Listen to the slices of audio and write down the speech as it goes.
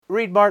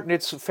Reed Martin,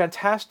 it's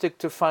fantastic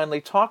to finally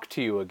talk to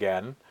you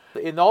again.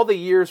 In all the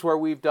years where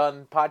we've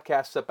done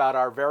podcasts about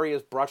our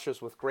various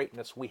brushes with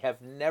greatness, we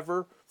have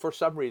never, for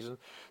some reason,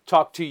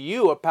 talked to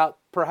you about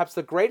perhaps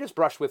the greatest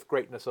brush with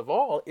greatness of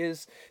all,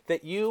 is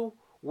that you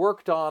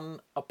worked on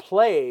a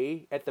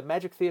play at the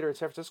Magic Theater in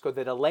San Francisco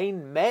that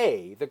Elaine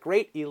May, the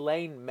great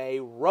Elaine May,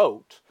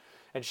 wrote.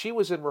 And she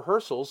was in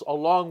rehearsals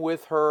along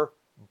with her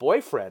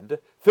boyfriend,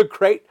 the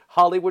great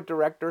Hollywood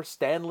director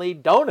Stanley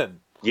Donen.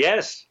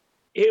 Yes.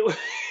 It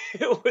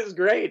was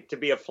great to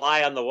be a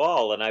fly on the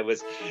wall, and I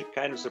was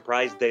kind of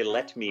surprised they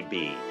let me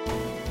be.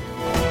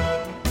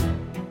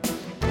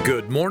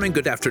 Good morning,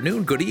 good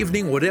afternoon, good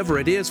evening, whatever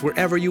it is,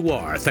 wherever you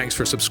are. Thanks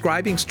for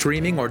subscribing,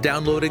 streaming, or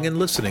downloading and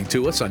listening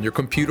to us on your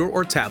computer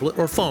or tablet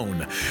or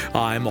phone.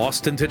 I'm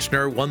Austin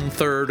Titchener,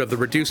 1/3 of the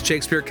Reduced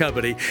Shakespeare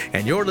Company,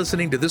 and you're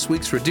listening to this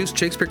week's Reduced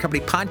Shakespeare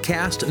Company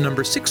podcast,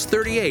 number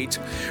 638,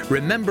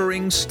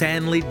 Remembering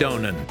Stanley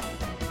Donen.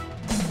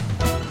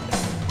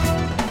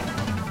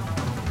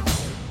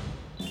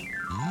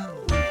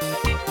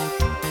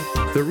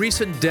 The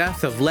recent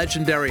death of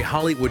legendary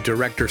Hollywood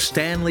director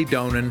Stanley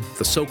Donen,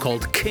 the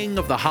so-called king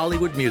of the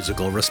Hollywood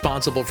musical,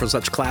 responsible for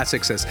such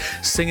classics as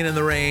Singin' in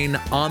the Rain,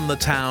 On the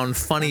Town,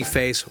 Funny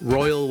Face,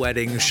 Royal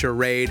Wedding,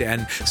 Charade,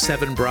 and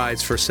Seven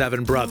Brides for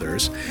Seven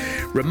Brothers,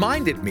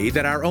 reminded me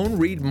that our own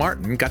Reed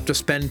Martin got to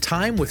spend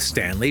time with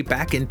Stanley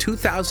back in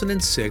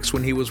 2006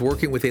 when he was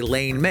working with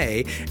Elaine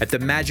May at the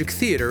Magic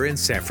Theater in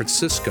San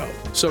Francisco.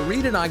 So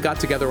Reed and I got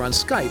together on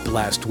Skype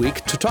last week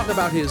to talk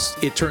about his,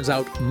 it turns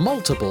out,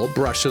 multiple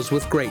brushes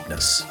with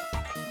greatness.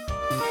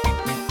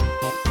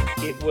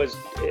 It was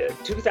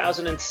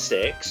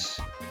 2006,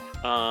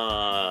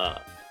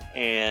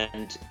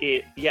 and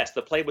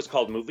the play was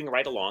called Moving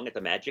Right Along at the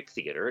Magic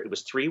Theater. It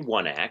was 3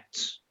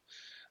 one-acts,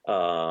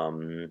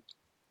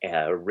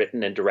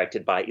 written and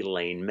directed by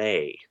Elaine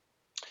May.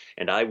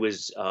 And I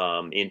was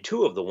in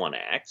 2 of the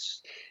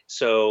one-acts.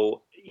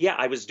 So,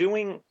 I was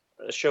doing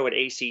a show at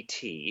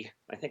ACT.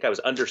 I think I was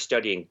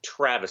understudying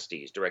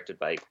Travesties, directed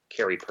by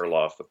Carrie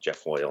Perloff with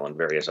Jeff Hoyle and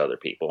various other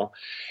people.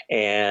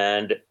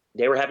 And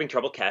they were having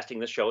trouble casting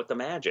the show at the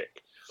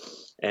Magic.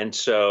 And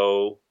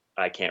so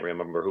I can't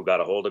remember who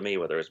got a hold of me,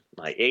 whether it was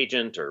my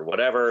agent or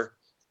whatever,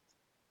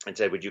 and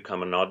said, would you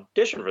come and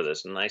audition for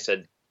this? And I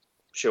said,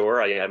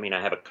 sure. I mean, I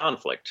have a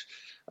conflict.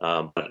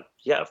 But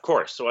yeah, of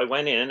course. So I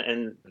went in,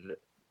 and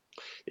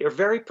they were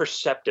very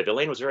perceptive.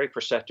 Elaine was very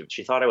perceptive.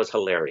 She thought I was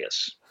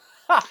hilarious.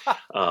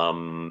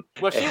 Well,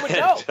 she would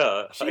know.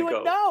 She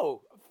would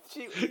know.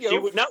 She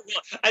would know.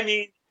 I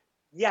mean,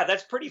 yeah,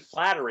 that's pretty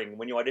flattering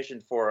when you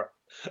audition for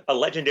a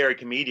legendary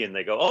comedian.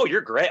 They go, "Oh,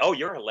 you're great. Oh,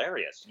 you're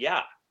hilarious."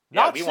 Yeah.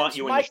 Not we since want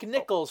you Mike in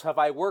Nichols have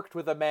I worked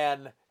with a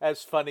man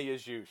as funny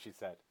as you, she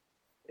said.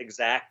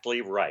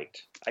 Exactly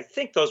right. I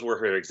think those were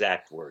her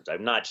exact words.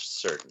 I'm not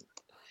certain.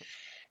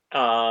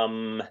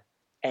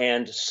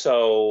 And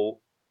so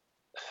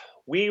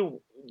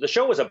the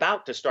show was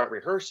about to start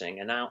rehearsing,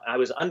 and now I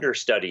was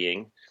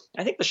understudying.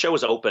 I think the show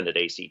was opened at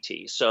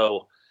ACT.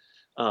 So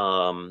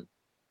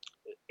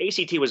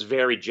ACT was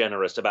very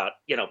generous about,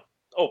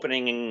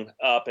 opening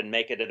up and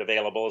making it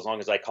available as long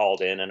as I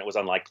called in, and it was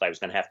unlikely I was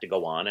going to have to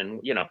go on. And,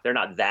 they're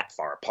not that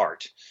far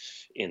apart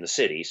in the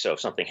city. So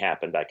if something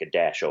happened, I could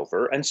dash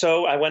over. And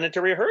so I went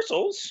into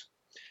rehearsals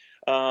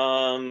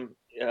in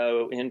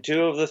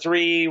 2 of the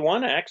 3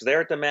 one-acts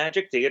there at the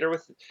Magic Theater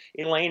with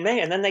Elaine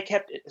May. And then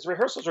as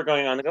rehearsals were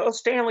going on, they go, "Oh,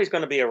 Stanley's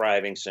going to be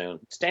arriving soon.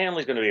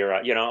 Stanley's going to be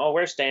arriving. Oh,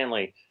 where's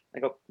Stanley?" I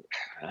go,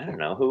 "I don't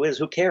know.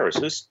 Who cares?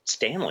 Who's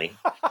Stanley?"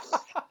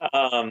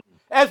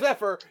 As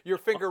ever, your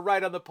finger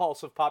right on the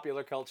pulse of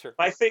popular culture.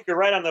 My finger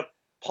right on the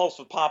pulse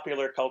of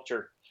popular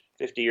culture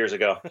 50 years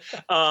ago.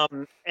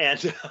 And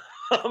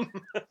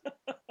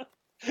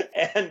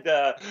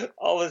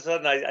all of a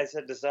sudden I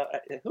said to someone,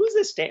 "Who's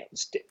this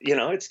it's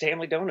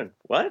Stanley Donen."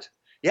 "What?"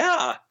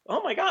 "Yeah.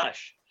 Oh my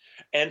gosh."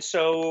 And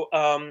so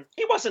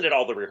he wasn't at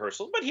all the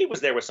rehearsals, but he was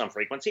there with some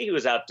frequency. He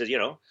was out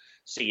to,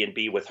 see and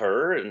be with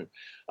her. And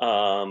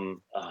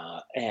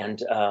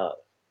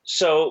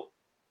so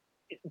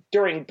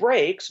during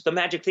breaks, the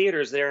Magic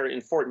Theaters there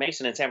in Fort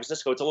Mason in San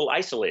Francisco, it's a little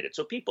isolated.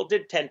 So people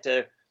did tend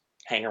to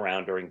hang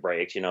around during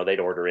breaks. They'd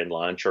order in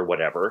lunch or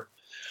whatever.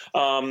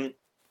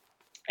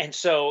 And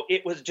so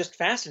it was just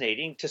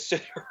fascinating to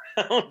sit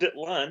around at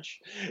lunch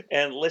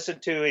and listen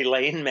to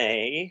Elaine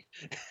May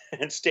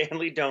and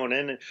Stanley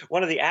Donen.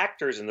 One of the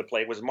actors in the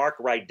play was Mark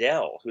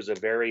Rydell, who's a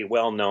very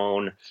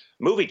well-known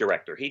movie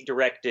director. He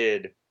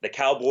directed The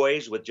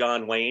Cowboys with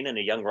John Wayne and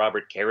a young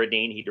Robert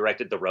Carradine. He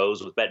directed The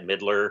Rose with Bette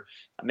Midler.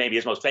 Maybe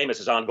his most famous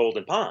is On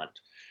Golden Pond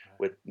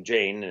with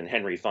Jane and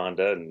Henry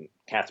Fonda and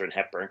Katharine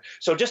Hepburn.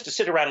 So just to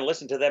sit around and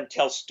listen to them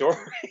tell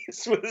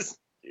stories was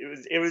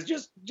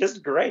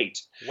just great.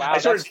 Wow,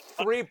 that's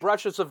 3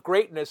 brushes of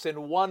greatness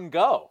in one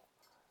go.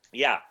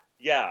 Yeah.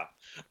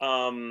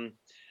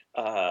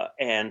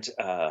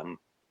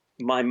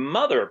 My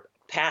mother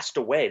passed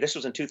away. This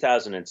was in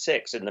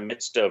 2006 in the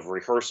midst of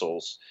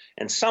rehearsals,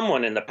 and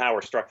someone in the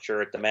power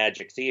structure at the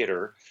Magic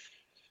Theater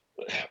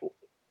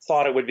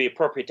thought it would be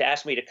appropriate to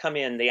ask me to come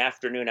in the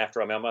afternoon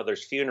after my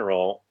mother's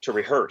funeral to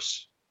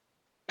rehearse.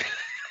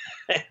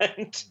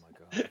 And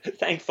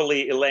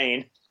thankfully,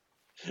 Elaine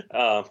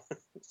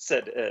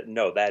said,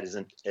 no, that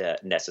isn't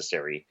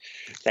necessary.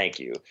 Thank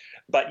you.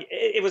 But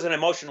it was an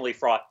emotionally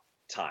fraught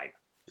time.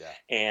 Yeah.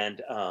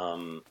 And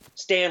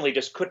Stanley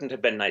just couldn't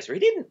have been nicer. He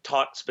didn't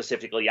talk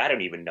specifically. I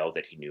don't even know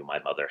that he knew my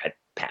mother had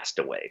passed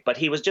away, but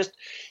he was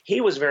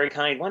very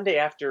kind. One day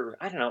after,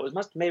 I don't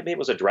know, maybe it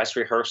was a dress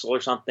rehearsal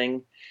or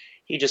something.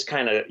 He just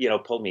kind of,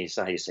 pulled me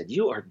aside. He said,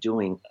 "You are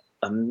doing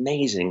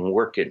amazing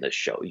work in this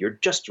show. You're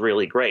just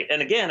really great."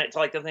 And again, it's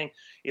like the thing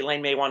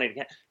Elaine May wanted to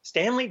get.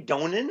 Stanley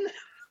Donen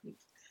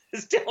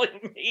is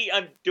telling me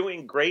I'm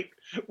doing great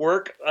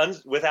work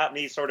without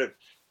me sort of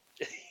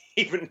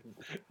even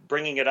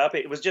bringing it up.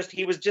 He was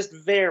just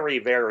very,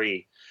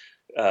 very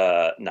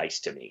nice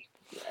to me.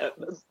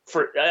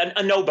 For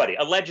a nobody,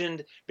 a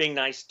legend being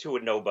nice to a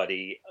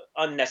nobody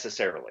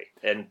unnecessarily.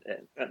 And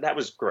that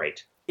was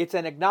great. It's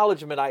an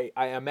acknowledgement, I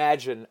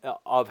imagine,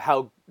 of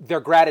how their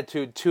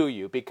gratitude to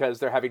you, because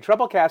they're having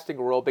trouble casting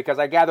a role, because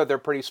I gather they're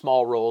pretty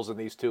small roles in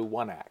these two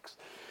one-acts.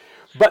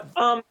 But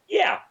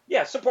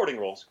yeah, supporting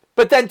roles.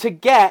 But then to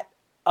get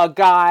a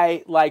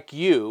guy like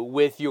you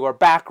with your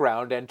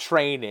background and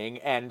training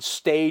and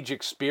stage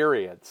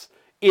experience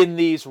in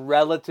these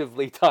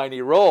relatively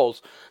tiny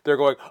roles, they're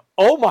going,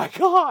 "Oh my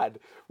God,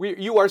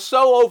 you are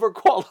so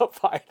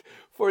overqualified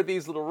for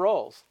these little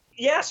roles."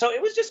 Yeah, so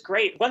it was just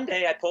great. One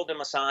day I pulled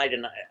him aside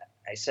and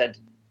I said,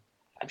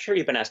 "I'm sure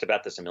you've been asked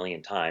about this a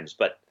million times,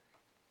 but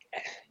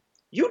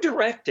you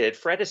directed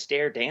Fred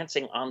Astaire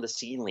dancing on the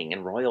ceiling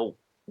in Royal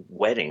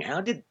Wedding.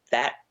 How did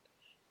that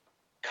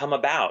come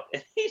about?"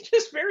 And he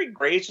just very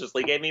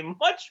graciously gave me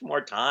much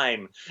more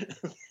time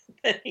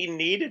than he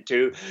needed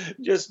to,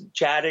 just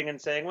chatting and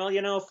saying,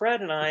 "Well,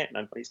 Fred and I,"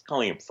 and he's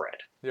calling him Fred.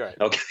 Right.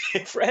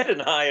 Okay. Fred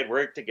and I had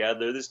worked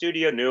together. The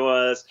studio knew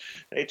us.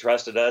 They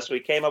trusted us. We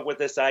came up with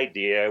this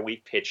idea.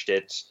 We pitched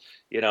it.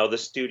 The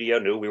studio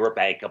knew we were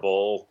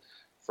bankable.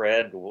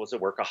 Fred was a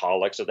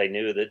workaholic, so they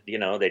knew that,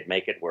 they'd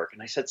make it work.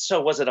 And I said,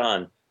 "So was it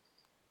on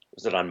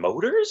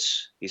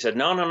motors?" He said,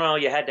 No.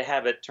 You had to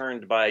have it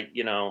turned by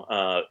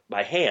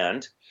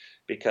hand,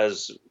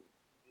 because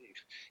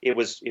it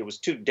was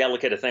too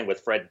delicate a thing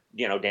with Fred,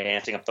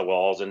 dancing up the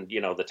walls and,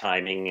 the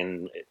timing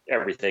and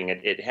everything.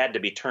 It had to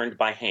be turned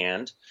by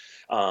hand.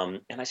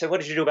 And I said, "What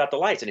did you do about the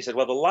lights?" And he said,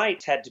 "Well, the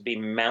lights had to be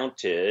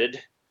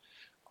mounted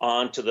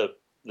onto the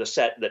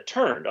set that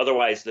turned.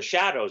 Otherwise, the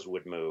shadows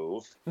would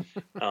move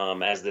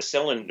as the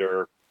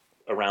cylinder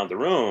around the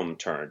room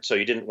turned. So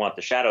you didn't want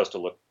the shadows to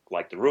look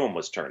like the room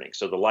was turning.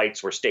 So the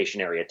lights were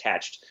stationary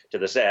attached to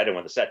the set. And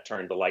when the set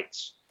turned, the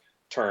lights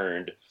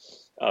turned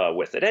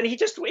with it." And he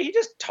just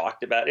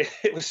talked about it.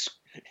 It was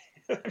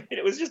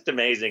just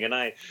amazing. And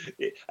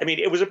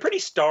it was a pretty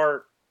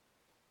star-filled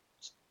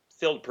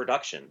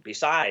production.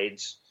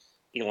 Besides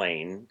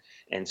Elaine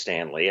and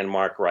Stanley and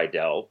Mark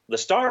Rydell, the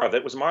star of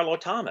it was Marlo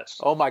Thomas.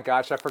 Oh my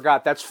gosh, I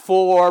forgot. That's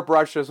 4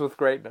 brushes with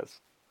greatness.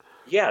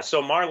 Yeah,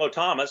 so Marlo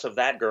Thomas of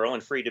That Girl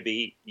and Free to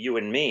Be You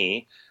and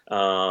Me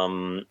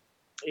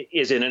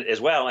is in it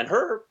as well. And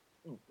her,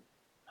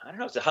 I don't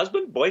know, is the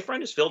husband,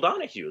 boyfriend is Phil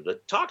Donahue,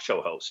 the talk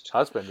show host.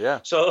 Husband,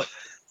 yeah. So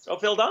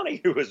Phil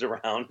Donahue was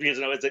around,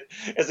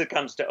 as it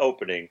comes to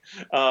opening.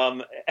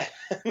 And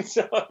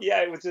so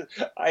yeah, it was just,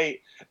 I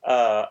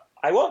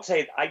won't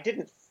say I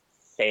didn't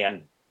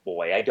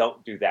fanboy. I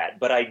don't do that,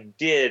 but I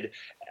did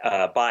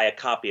buy a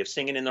copy of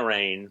Singin' in the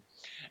Rain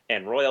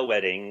and Royal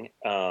Wedding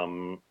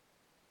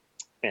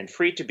and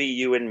Free to Be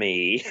You and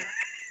Me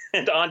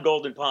and On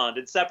Golden Pond,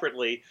 and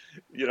separately,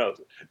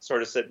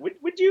 sort of said,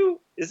 would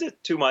you, is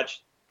it too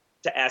much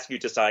to ask you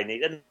to sign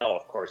these? And no,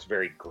 of course,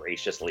 very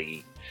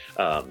graciously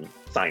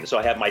signed. So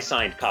I have my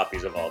signed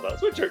copies of all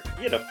those, which are,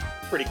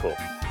 pretty cool.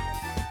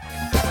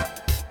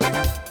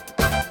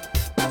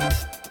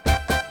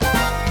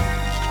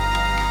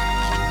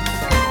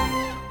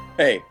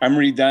 Hey, I'm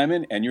Reed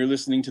Diamond, and you're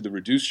listening to the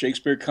Reduced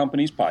Shakespeare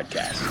Company's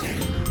podcast.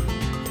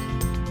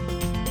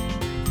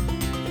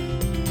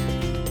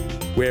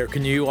 Where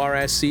can you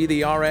RSC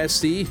the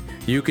RSC?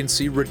 You can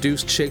see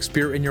Reduced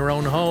Shakespeare in your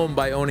own home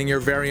by owning your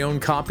very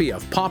own copy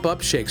of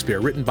Pop-Up Shakespeare,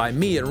 written by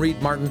me and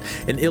Reed Martin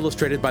and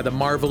illustrated by the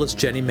marvelous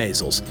Jenny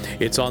Maisels.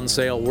 It's on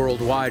sale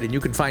worldwide, and you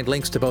can find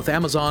links to both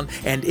Amazon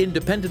and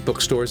independent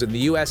bookstores in the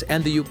U.S.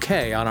 and the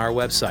UK on our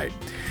website.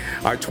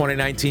 Our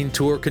 2019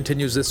 tour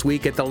continues this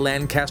week at the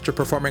Lancaster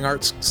Performing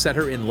Arts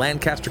Center in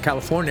Lancaster,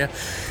 California,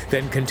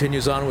 then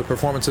continues on with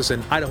performances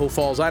in Idaho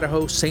Falls,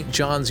 Idaho, St.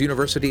 John's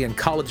University, and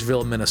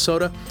Collegeville,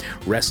 Minnesota,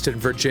 Reston,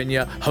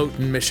 Virginia,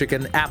 Houghton,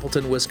 Michigan,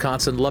 Appleton,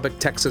 Wisconsin, Lubbock,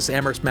 Texas,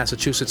 Amherst,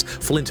 Massachusetts,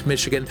 Flint,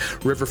 Michigan,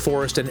 River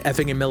Forest and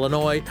Effingham,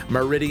 Illinois,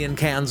 Meridian,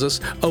 Kansas,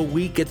 a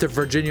week at the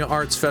Virginia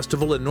Arts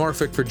Festival in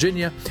Norfolk,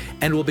 Virginia,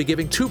 and we'll be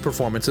giving 2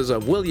 performances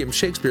of William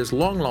Shakespeare's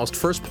long-lost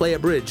first play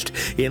abridged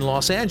in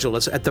Los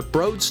Angeles at the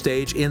Broad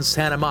Stage in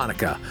Santa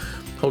Monica.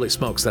 Holy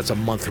smokes, that's a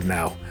month from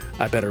now.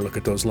 I better look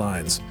at those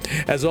lines.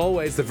 As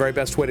always, the very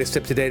best way to stay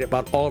up to date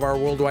about all of our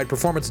worldwide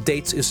performance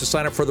dates is to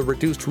sign up for the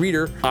Reduced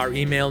Reader, our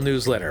email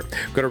newsletter.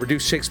 Go to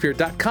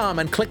reducedshakespeare.com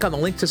and click on the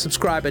link to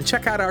subscribe and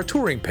check out our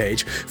touring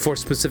page for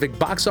specific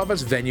box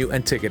office, venue,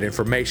 and ticket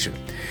information.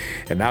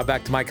 And now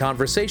back to my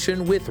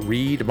conversation with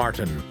Reed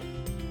Martin.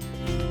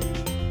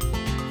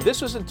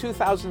 This was in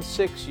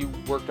 2006. You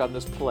worked on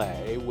this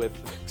play with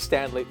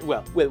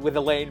with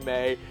Elaine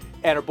May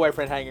and her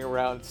boyfriend hanging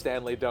around,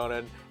 Stanley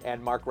Donen,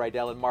 and Mark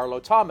Rydell and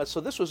Marlo Thomas. So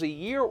this was a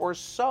year or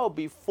so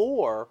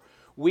before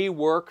we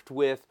worked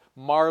with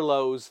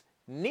Marlo's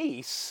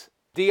niece,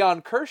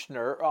 Dion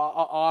Kirshner,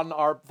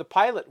 on the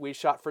pilot we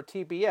shot for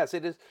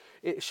TBS.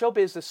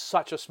 Showbiz is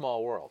such a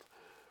small world.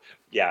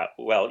 Yeah,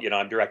 well,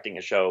 I'm directing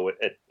a show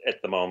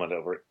at the moment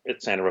over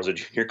at Santa Rosa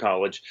Junior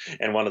College,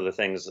 and one of the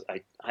things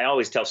I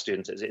always tell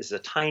students is it's a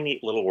tiny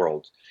little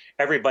world.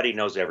 Everybody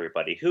knows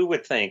everybody. Who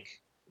would think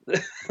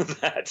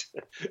that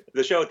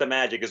the show at the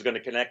Magic is going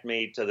to connect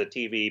me to the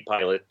TV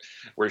pilot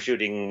we're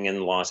shooting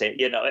in Los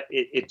Angeles?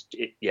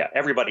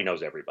 Everybody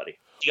knows everybody.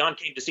 Dion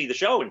came to see the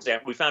show, and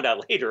we found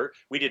out later,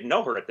 we didn't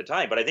know her at the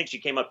time, but I think she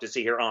came up to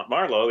see her Aunt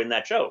Marlo in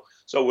that show,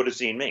 so would have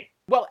seen me.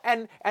 Well,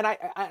 and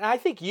I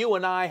think you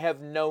and I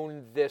have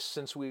known this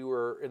since we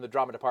were in the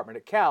drama department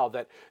at Cal,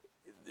 that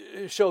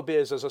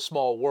showbiz is a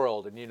small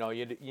world, and you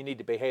need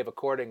to behave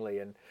accordingly.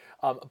 And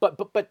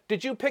but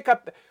did you pick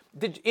up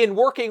in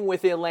working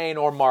with Elaine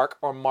or Mark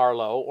or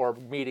Marlo or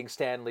meeting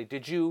Stanley?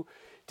 Did you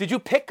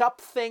pick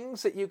up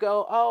things that you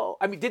go, oh,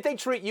 I mean, did they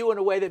treat you in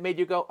a way that made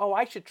you go, oh,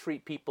 I should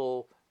treat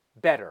people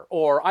better,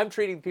 or I'm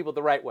treating people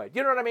the right way? Do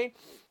you know what I mean?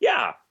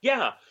 Yeah.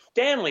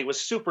 Stanley was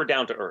super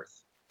down to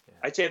earth. Yeah.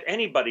 I'd say if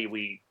anybody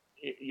we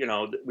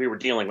were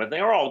dealing with,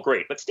 they were all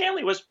great, but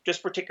Stanley was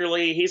just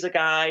particularly, he's a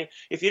guy,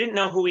 if you didn't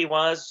know who he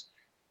was,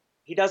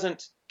 he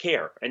doesn't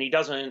care, and he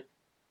doesn't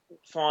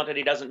flaunt it,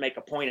 he doesn't make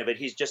a point of it,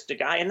 he's just a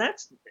guy, and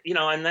that's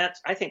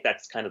I think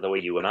that's kind of the way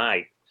you and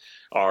I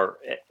are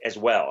as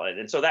well,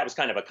 and so that was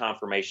kind of a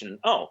confirmation.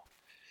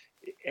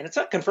 And it's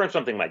confirmed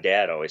something my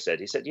dad always said.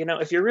 He said,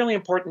 if you're really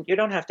important, you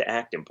don't have to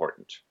act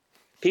important.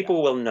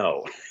 People will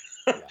know.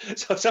 Yeah.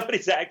 So if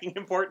somebody's acting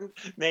important,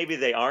 maybe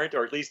they aren't,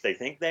 or at least they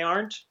think they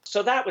aren't.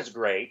 So that was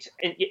great.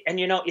 And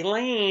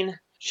Elaine,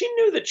 she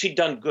knew that she'd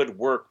done good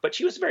work, but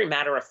she was very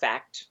matter of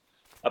fact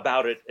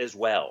about it as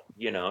well.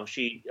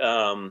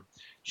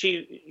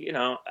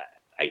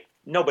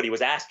 Nobody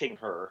was asking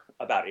her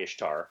about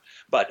Ishtar,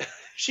 but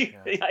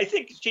I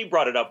think she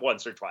brought it up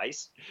once or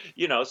twice,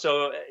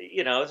 so,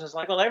 it's just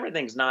like, well,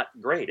 everything's not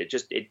great.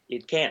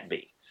 It can't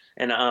be.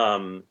 And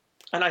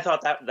I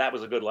thought that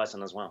was a good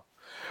lesson as well.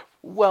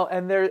 Well,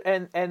 and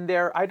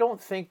there, I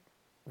don't think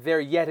there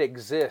yet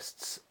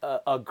exists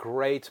a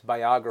great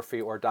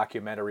biography or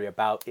documentary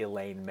about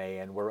Elaine May,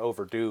 and we're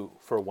overdue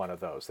for one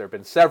of those. There have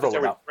been several.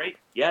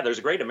 There's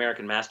a great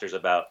American Masters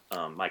about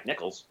Mike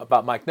Nichols.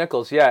 About Mike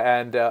Nichols, yeah,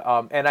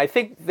 and I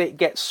think they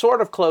get sort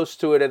of close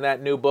to it in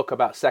that new book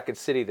about Second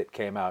City that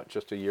came out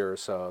just a year or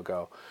so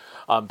ago,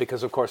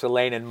 because of course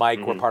Elaine and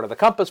Mike were part of the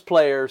Compass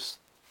Players.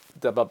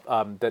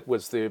 That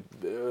was the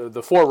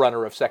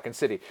forerunner of Second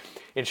City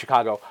in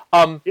Chicago.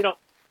 I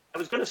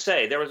was going to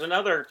say there was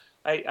another.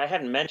 I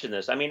hadn't mentioned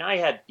this. I mean, I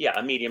had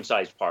a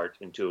medium-sized part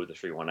in two of the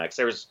 3-1X.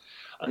 There was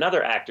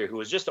another actor who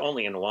was just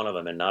only in one of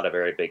them and not a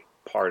very big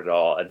part at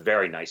all. A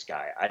very nice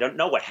guy. I don't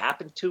know what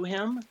happened to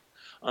him.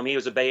 He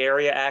was a Bay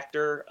Area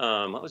actor.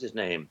 What was his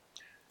name?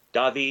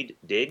 David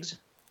Diggs.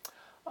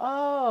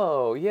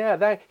 Oh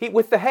yeah, he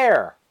with the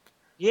hair.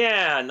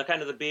 Yeah, and the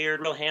kind of the beard,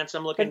 real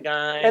handsome-looking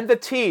guy. And the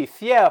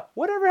teeth, yeah.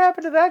 Whatever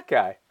happened to that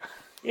guy?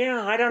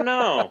 Yeah, I don't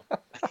know.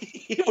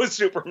 He was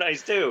super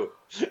nice, too.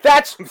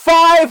 That's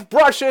 5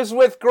 brushes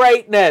with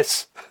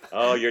greatness.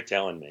 Oh, you're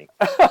telling me.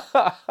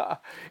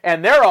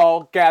 And they're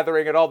all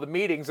gathering at all the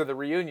meetings and the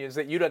reunions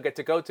that you don't get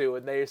to go to,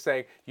 and they're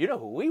saying, you know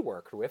who we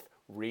worked with?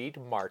 Reed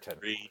Martin.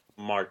 Reed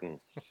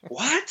Martin.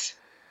 What?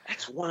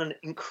 That's one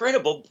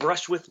incredible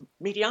brush with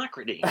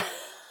mediocrity.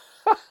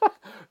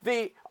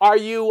 I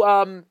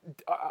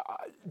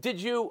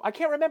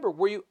can't remember.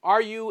 Were you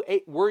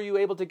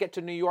able to get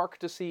to New York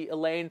to see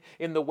Elaine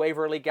in the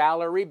Waverly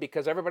Gallery?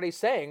 Because everybody's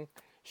saying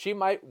she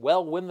might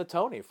well win the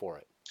Tony for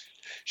it.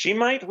 She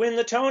might win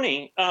the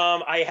Tony.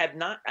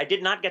 I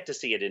did not get to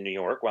see it in New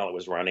York while it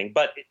was running.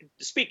 But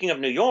speaking of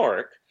New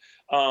York,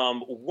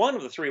 one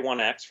of the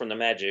 3-1X from the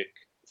Magic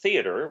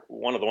Theater,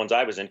 one of the ones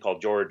I was in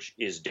called George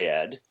is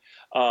Dead,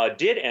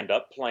 did end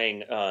up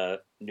playing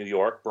New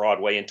York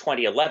Broadway in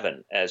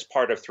 2011 as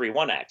part of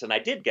 3-1X, and I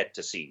did get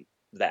to see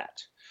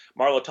that.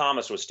 Marlo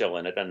Thomas was still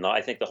in it, and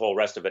I think the whole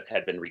rest of it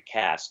had been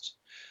recast.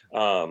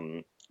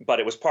 But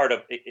it was part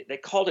of, they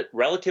called it,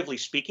 relatively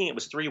speaking, it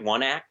was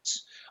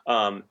 3-1Acts.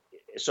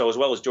 So as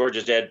well as George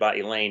is Dead by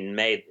Elaine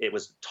May, it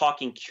was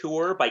Talking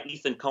Cure by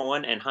Ethan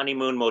Cohen and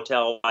Honeymoon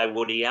Motel by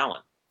Woody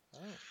Allen. Oh.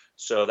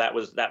 So that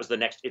was the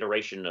next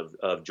iteration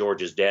of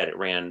George is Dead. It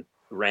ran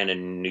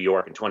in New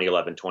York in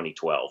 2011,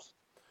 2012.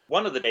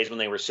 one of the days when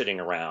they were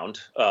sitting around,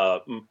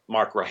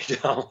 Mark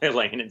Rydell,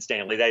 Elaine, and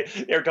Stanley, they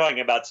were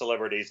talking about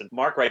celebrities. And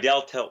Mark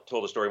Rydell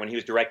told a story when he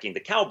was directing The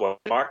Cowboy.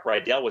 Mark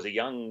Rydell was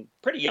a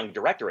pretty young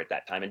director at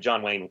that time, and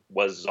John Wayne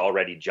was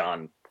already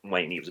John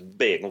Wayne. He was a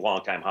big,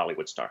 long-time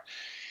Hollywood star.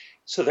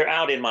 So they're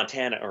out in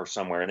Montana or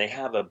somewhere, and they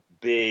have a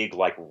big,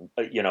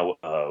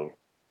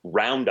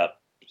 roundup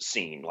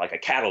scene, like a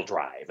cattle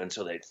drive. And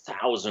so they had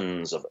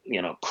thousands of,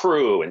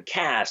 crew and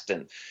cast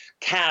and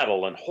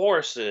cattle and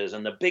horses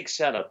and the big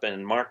setup.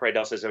 And Mark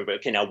Rydell says, everybody,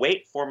 okay, now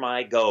wait for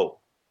my go,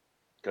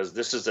 because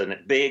this is a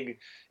big,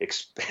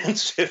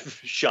 expensive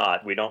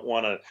shot. We don't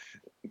want to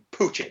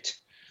pooch it.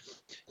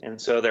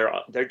 And so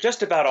they're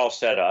just about all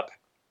set up,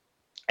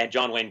 and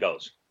John Wayne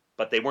goes,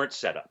 but they weren't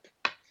set up.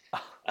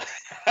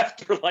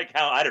 After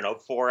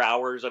 4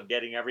 hours of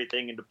getting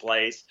everything into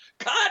place,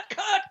 cut.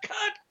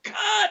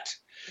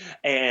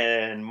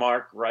 And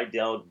Mark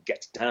Rydell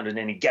gets down, and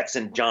then he gets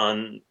in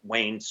John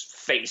Wayne's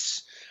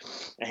face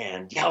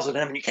and yells at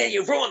him,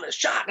 you ruined the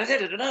shot. This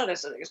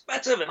is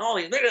expensive and all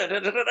these.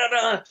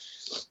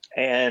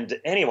 And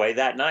anyway,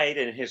 that night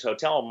in his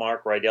hotel,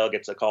 Mark Rydell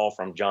gets a call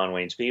from John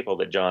Wayne's people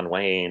that John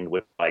Wayne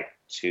would like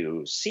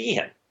to see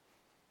him.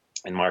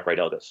 And Mark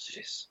Rydell goes,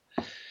 jeez,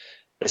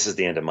 this is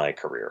the end of my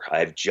career.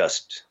 I've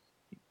just,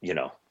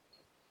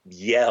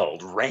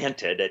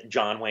 ranted at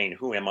John Wayne.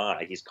 Who am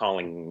I? He's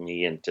calling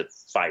me in to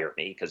fire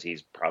me because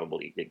he's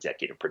probably the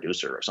executive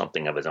producer or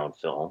something of his own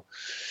film.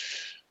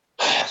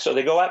 So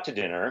they go out to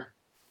dinner,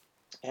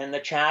 and the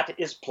chat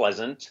is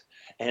pleasant.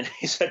 And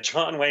he said,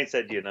 John Wayne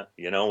said,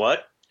 you know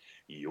what?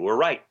 You were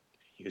right.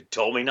 You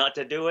told me not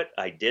to do it.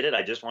 I did it.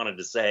 I just wanted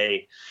to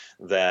say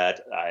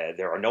that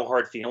there are no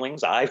hard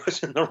feelings. I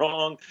was in the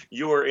wrong.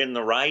 You were in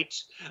the right.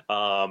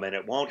 And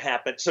it won't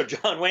happen. So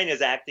John Wayne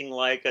is acting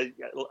like a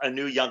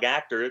new young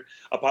actor,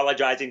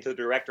 apologizing to the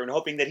director and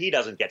hoping that he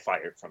doesn't get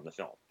fired from the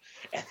film.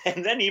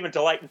 And then even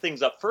to lighten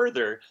things up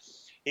further,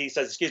 he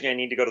says, excuse me, I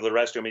need to go to the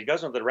restroom. He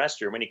goes into the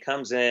restroom, and he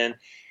comes in.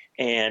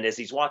 And as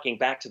he's walking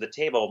back to the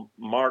table,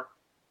 Mark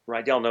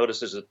Rydell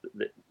notices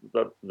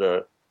that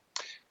the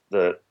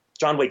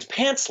John Wayne's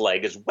pants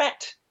leg is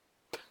wet.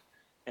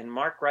 And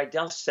Mark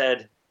Rydell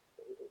said,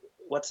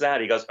 what's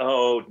that? He goes,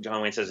 oh,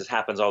 John Wayne says, this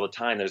happens all the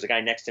time. There's a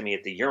guy next to me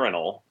at the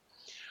urinal.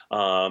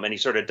 And he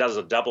sort of does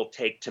a double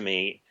take to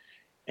me.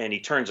 And he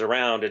turns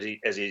around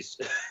as he's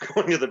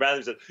going to the bathroom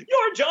and says,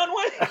 you're John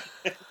Wayne.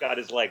 Got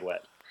his leg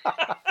wet.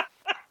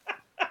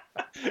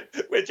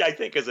 Which I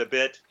think is a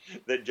bit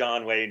that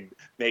John Wayne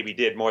maybe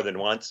did more than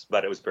once,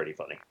 but it was pretty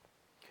funny.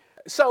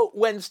 So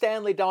when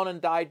Stanley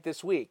Donen died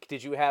this week,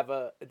 was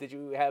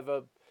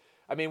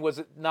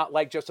it not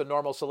like just a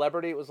normal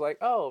celebrity? It was like,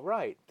 oh,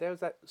 right, there's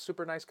that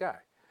super nice guy.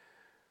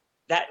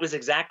 That was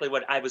exactly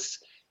what I was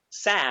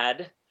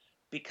sad,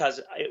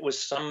 because it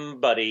was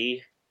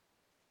somebody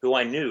who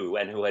I knew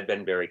and who had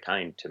been very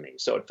kind to me.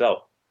 So it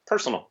felt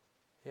personal.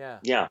 Yeah.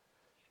 They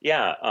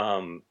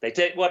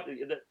say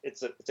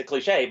it's a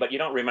cliche, but you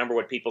don't remember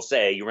what people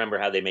say. You remember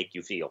how they make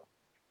you feel.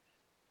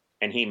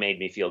 And he made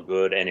me feel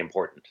good and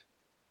important.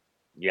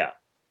 Yeah.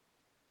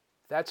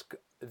 That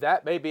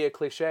may be a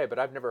cliche, but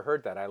I've never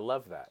heard that. I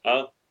love that.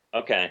 Oh,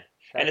 okay.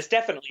 And it's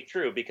definitely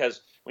true,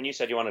 because when you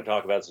said you want to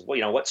talk about,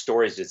 what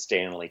stories did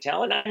Stanley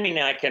tell? And I mean,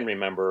 I can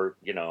remember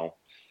we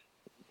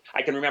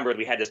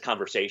had this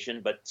conversation,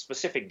 but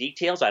specific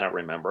details I don't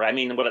remember. I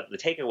mean, what the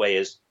takeaway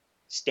is,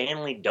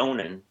 Stanley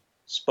Donen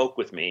spoke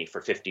with me for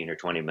 15 or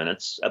 20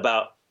 minutes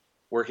about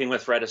working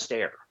with Fred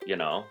Astaire,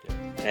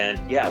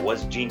 And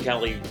was Gene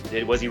Kelly,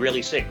 was he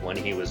really sick when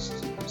he was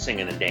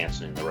singing and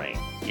dancing in the rain,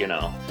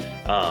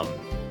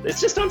 It's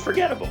just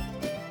unforgettable.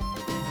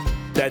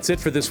 That's it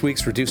for this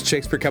week's Reduced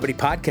Shakespeare Company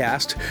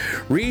podcast.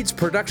 Reed's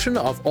production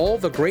of All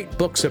the Great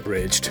Books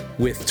Abridged,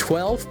 with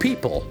 12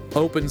 people,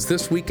 opens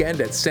this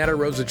weekend at Santa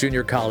Rosa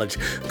Junior College.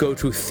 Go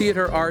to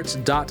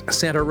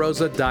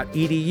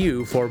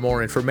theaterarts.santarosa.edu for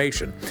more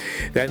information.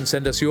 Then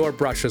send us your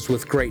brushes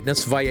with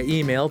greatness via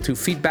email to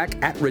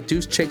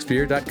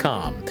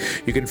feedback@reducedshakespeare.com.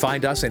 You can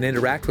find us and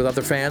interact with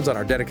other fans on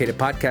our dedicated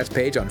podcast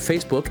page on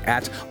Facebook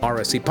at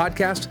RSC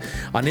Podcast,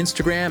 on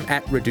Instagram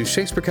at Reduced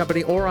Shakespeare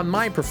Company, or on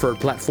my preferred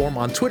platform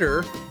on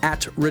Twitter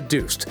at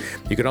Reduced.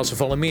 You can also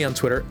follow me on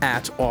Twitter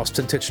at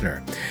Austin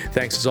Titchener.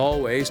 Thanks as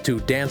always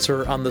to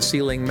Dancer on the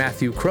Ceiling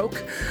Matthew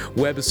Croak,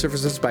 web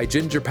services by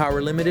Ginger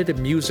Power Limited,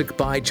 music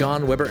by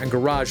John Weber and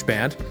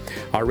GarageBand.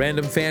 Our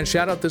random fan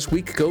shout out this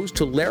week goes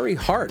to Larry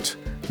Hart.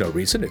 No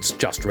reason, it's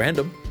just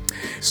random.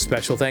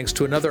 Special thanks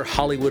to another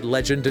Hollywood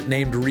legend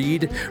named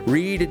Reed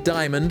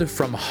Diamond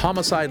from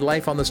Homicide: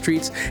 Life on the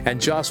Streets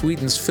and Joss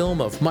Whedon's film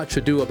of Much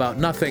Ado About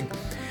Nothing.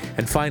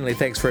 And finally,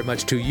 thanks very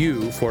much to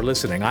you for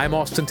listening. I'm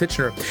Austin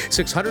Titchener,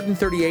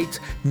 638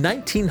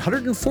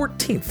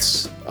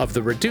 1914ths of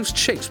the Reduced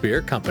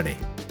Shakespeare Company.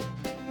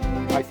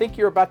 I think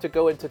you're about to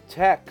go into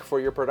tech for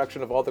your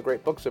production of All the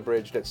Great Books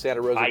Abridged at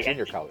Santa Rosa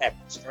Junior College. It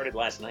started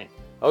last night.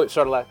 Oh, it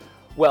started last.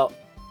 Well,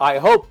 I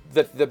hope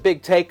that the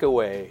big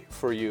takeaway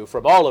for you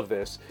from all of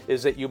this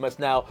is that you must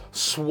now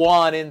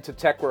swan into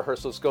tech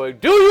rehearsals going,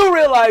 do you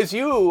realize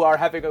you are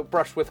having a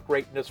brush with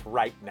greatness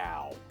right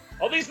now?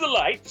 Are these the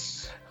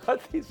lights?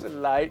 These are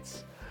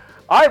lights.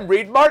 I'm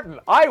Reed Martin.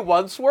 I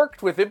once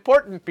worked with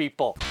important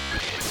people.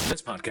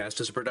 This podcast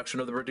is a production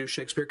of the Reduced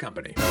Shakespeare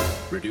Company,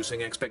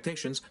 reducing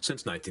expectations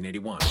since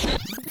 1981.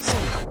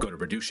 Go to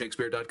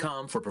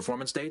reducedshakespeare.com for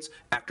performance dates,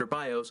 actor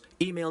bios,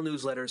 email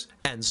newsletters,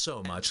 and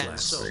so much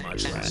less.